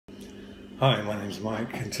Hi, my name's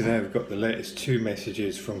Mike, and today I've got the latest two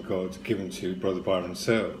messages from God given to Brother Byron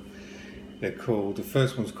Searle. The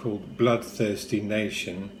first one's called Bloodthirsty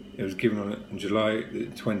Nation. It was given on July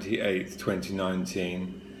 28th,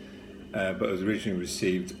 2019, but was originally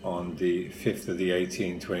received on the 5th of the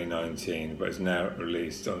 18th, 2019, but is now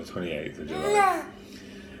released on the 28th of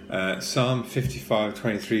July. Psalm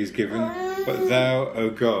 55:23 is given, But thou, O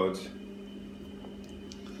God,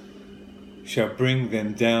 shall bring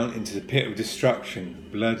them down into the pit of destruction.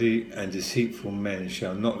 Bloody and deceitful men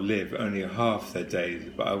shall not live only half their days,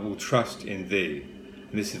 but I will trust in thee.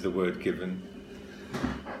 And this is the word given.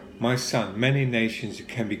 My son, many nations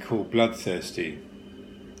can be called bloodthirsty.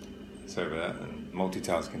 Sorry about that, and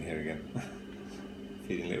multitasking here again.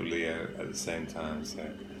 Feeding little Leo at the same time, so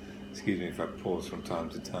excuse me if I pause from time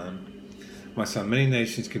to time. My son, many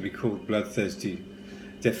nations can be called bloodthirsty.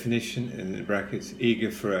 Definition, in the brackets,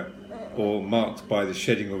 eager for or marked by the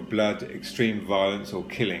shedding of blood, extreme violence or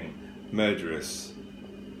killing, murderous.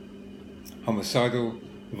 Homicidal,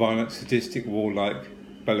 violent, sadistic, warlike,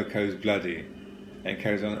 bellicose, bloody. And it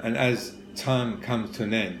carries on. And as time comes to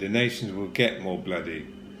an end, the nations will get more bloody.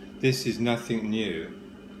 This is nothing new.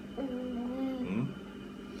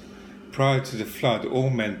 Prior to the flood, all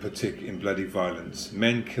men partook in bloody violence.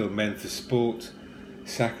 Men killed men for sport,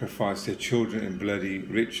 sacrificed their children in bloody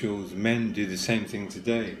rituals. Men do the same thing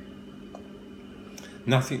today.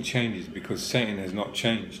 Nothing changes because Satan has not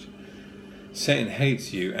changed. Satan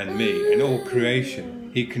hates you and me and all creation.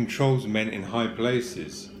 He controls men in high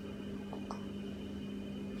places.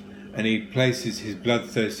 And he places his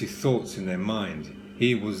bloodthirsty thoughts in their mind.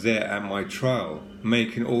 He was there at my trial,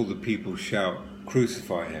 making all the people shout,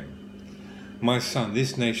 "Crucify him." My son,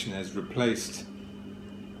 this nation has replaced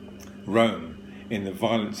Rome in the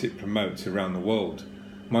violence it promotes around the world.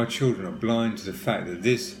 My children are blind to the fact that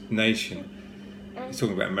this nation, he's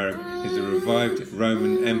talking about America, is a revived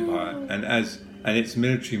Roman Empire, and its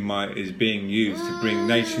military might is being used to bring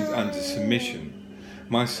nations under submission.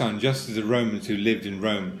 My son, just as the Romans who lived in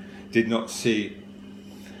Rome did not see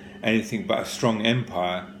anything but a strong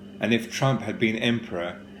empire, and if Trump had been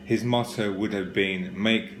emperor, his motto would have been,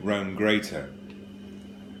 "Make Rome greater."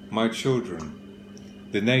 My children,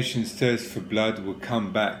 the nation's thirst for blood will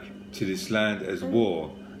come back to this land as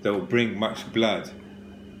war that will bring much blood.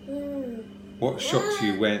 What shocks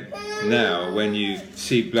you when you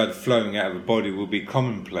see blood flowing out of a body will be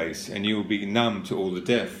commonplace, and you will be numb to all the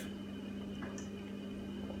death.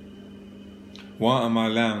 Why am I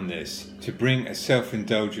allowing this? To bring a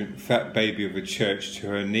self-indulgent fat baby of a church to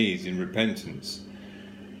her knees in repentance.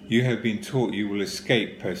 You have been taught you will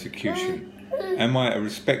escape persecution. Am I a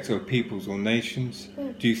respecter of peoples or nations?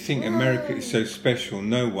 Do you think America is so special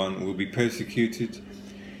no one will be persecuted?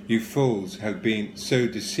 You fools have been so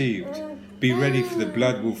deceived. Be ready, for the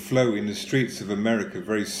blood will flow in the streets of America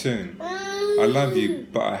very soon. I love you,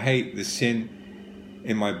 but I hate the sin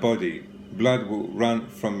in my body. Blood will run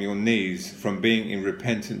from your knees from being in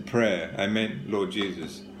repentant prayer. Amen, Lord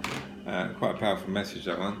Jesus. Quite a powerful message,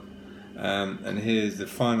 that one. And here's the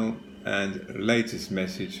final and latest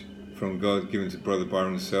message from God given to Brother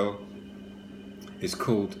Byron Searle. It's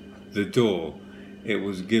called The Door. It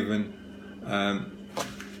was given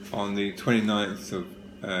on the 29th of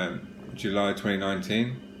July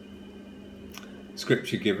 2019.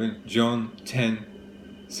 Scripture given, John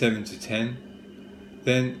 10:7-10.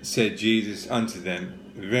 Then said Jesus unto them,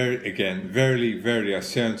 Verily, verily, I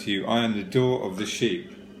say unto you, I am the door of the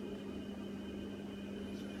sheep.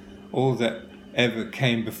 All that ever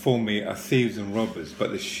came before me are thieves and robbers,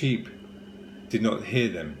 but the sheep did not hear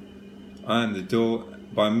them. I am the door.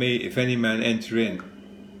 By me, if any man enter in,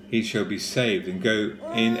 he shall be saved, and go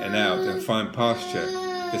in and out, and find pasture.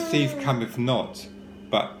 The thief cometh not,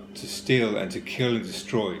 but to steal and to kill and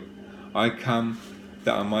destroy. I come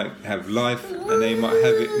that I might have life, and they might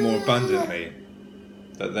have it more abundantly.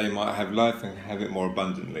 That they might have life and have it more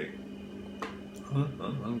abundantly.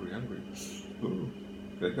 I'm hungry. Ooh.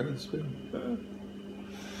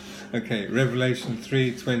 Okay, Revelation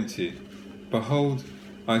 3:20. Behold,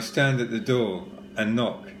 I stand at the door and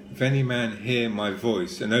knock. If any man hear my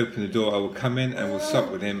voice and open the door, I will come in and will sup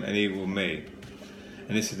with him, and he with me.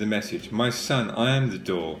 And this is the message. My son, I am the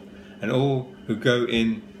door, and all who go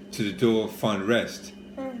in to the door find rest.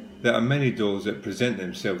 There are many doors that present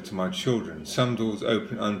themselves to my children. Some doors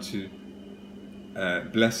open unto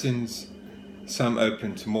blessings, some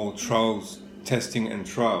open to more trials, testing and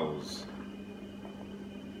trials.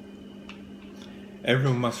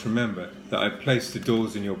 Everyone must remember that I place the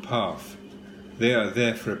doors in your path. They are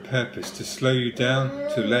there for a purpose, to slow you down,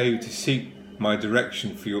 to allow you to seek my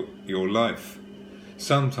direction for your life.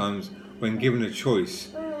 Sometimes, when given a choice,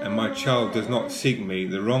 and my child does not seek me,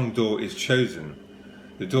 the wrong door is chosen.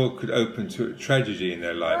 The door could open to a tragedy in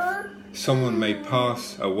their life. Someone may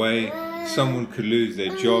pass away, someone could lose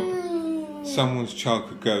their job, someone's child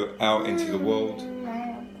could go out into the world.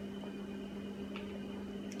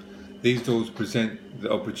 These doors present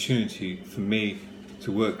the opportunity for me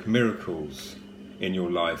to work miracles in your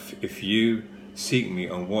life. If you seek me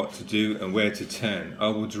on what to do and where to turn, I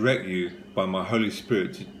will direct you by my Holy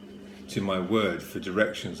Spirit to my word for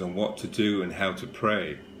directions on what to do and how to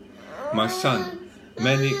pray. My son,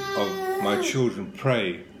 many of my children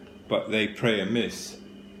pray, but they pray amiss,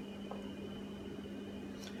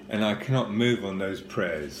 and I cannot move on those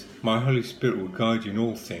prayers. My Holy Spirit will guide you in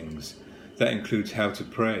all things. That includes how to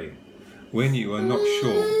pray. When you are not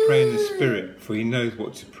sure, pray in the Spirit, for He knows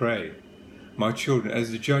what to pray. My children,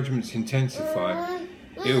 as the judgments intensify,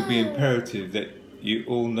 it will be imperative that you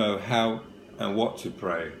all know how and what to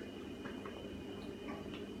pray.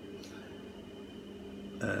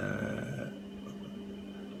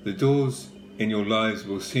 The doors in your lives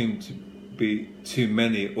will seem to be too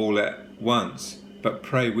many all at once, but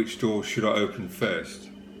pray, which door should I open first?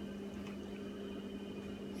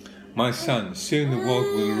 My son, soon the world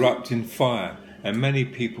will erupt in fire, and many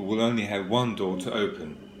people will only have one door to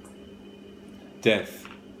open. Death.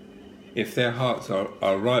 If their hearts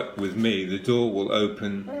are right with me, the door will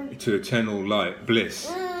open to eternal light,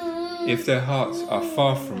 bliss. If their hearts are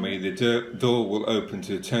far from me, the door will open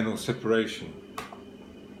to eternal separation.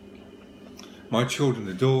 My children,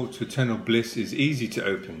 the door to eternal bliss is easy to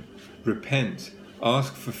open. Repent,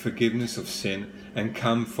 ask for forgiveness of sin, and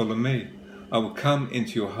come follow me. I will come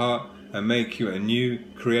into your heart and make you a new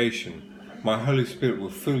creation. My Holy Spirit will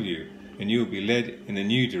fill you, and you will be led in a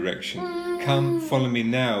new direction. Come, follow me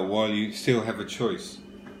now while you still have a choice.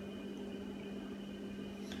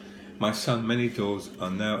 My son, many doors are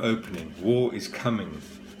now opening. War is coming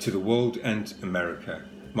to the world and America.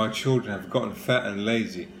 My children have gotten fat and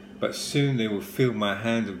lazy, but soon they will feel my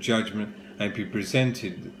hand of judgment and be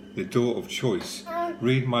presented the door of choice.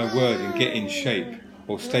 Read my word and get in shape,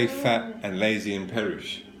 or stay fat and lazy and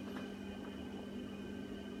perish.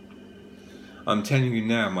 I'm telling you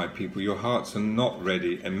now, my people, your hearts are not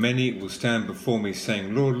ready, and many will stand before me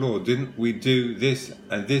saying, Lord, Lord, didn't we do this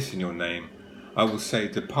and this in your name? I will say,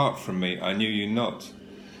 depart from me, I knew you not.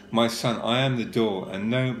 My son, I am the door, and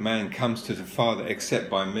no man comes to the Father except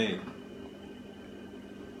by me.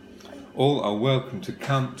 All are welcome to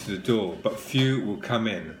come to the door, but few will come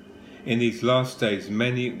in. In these last days,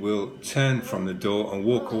 many will turn from the door and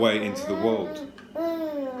walk away into the world.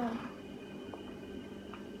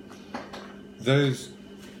 Those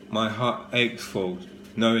my heart aches for,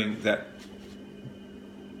 knowing that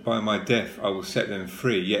by my death I will set them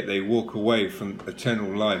free, yet they walk away from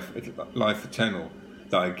eternal life eternal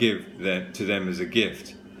that I give to them as a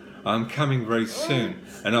gift. I am coming very soon,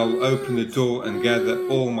 and I will open the door and gather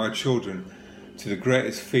all my children to the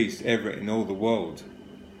greatest feast ever in all the world.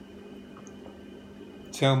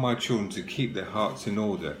 Tell my children to keep their hearts in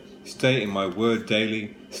order, stay in my word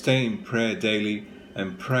daily, stay in prayer daily,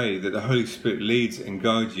 and pray that the Holy Spirit leads and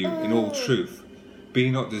guides you in all truth. Be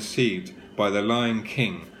not deceived by the lying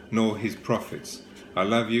king, nor his prophets. I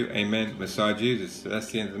love you, amen, Messiah Jesus.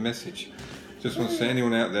 That's the end of the message. Just want to say,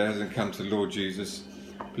 anyone out there hasn't come to Lord Jesus,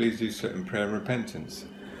 please do so in prayer and repentance.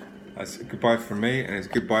 That's goodbye from me, and it's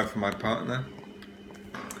goodbye from my partner,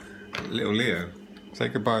 little Leo. Say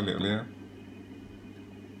goodbye, little Leo.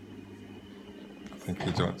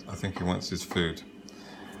 I think he wants his food.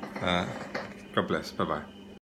 God bless. Bye-bye.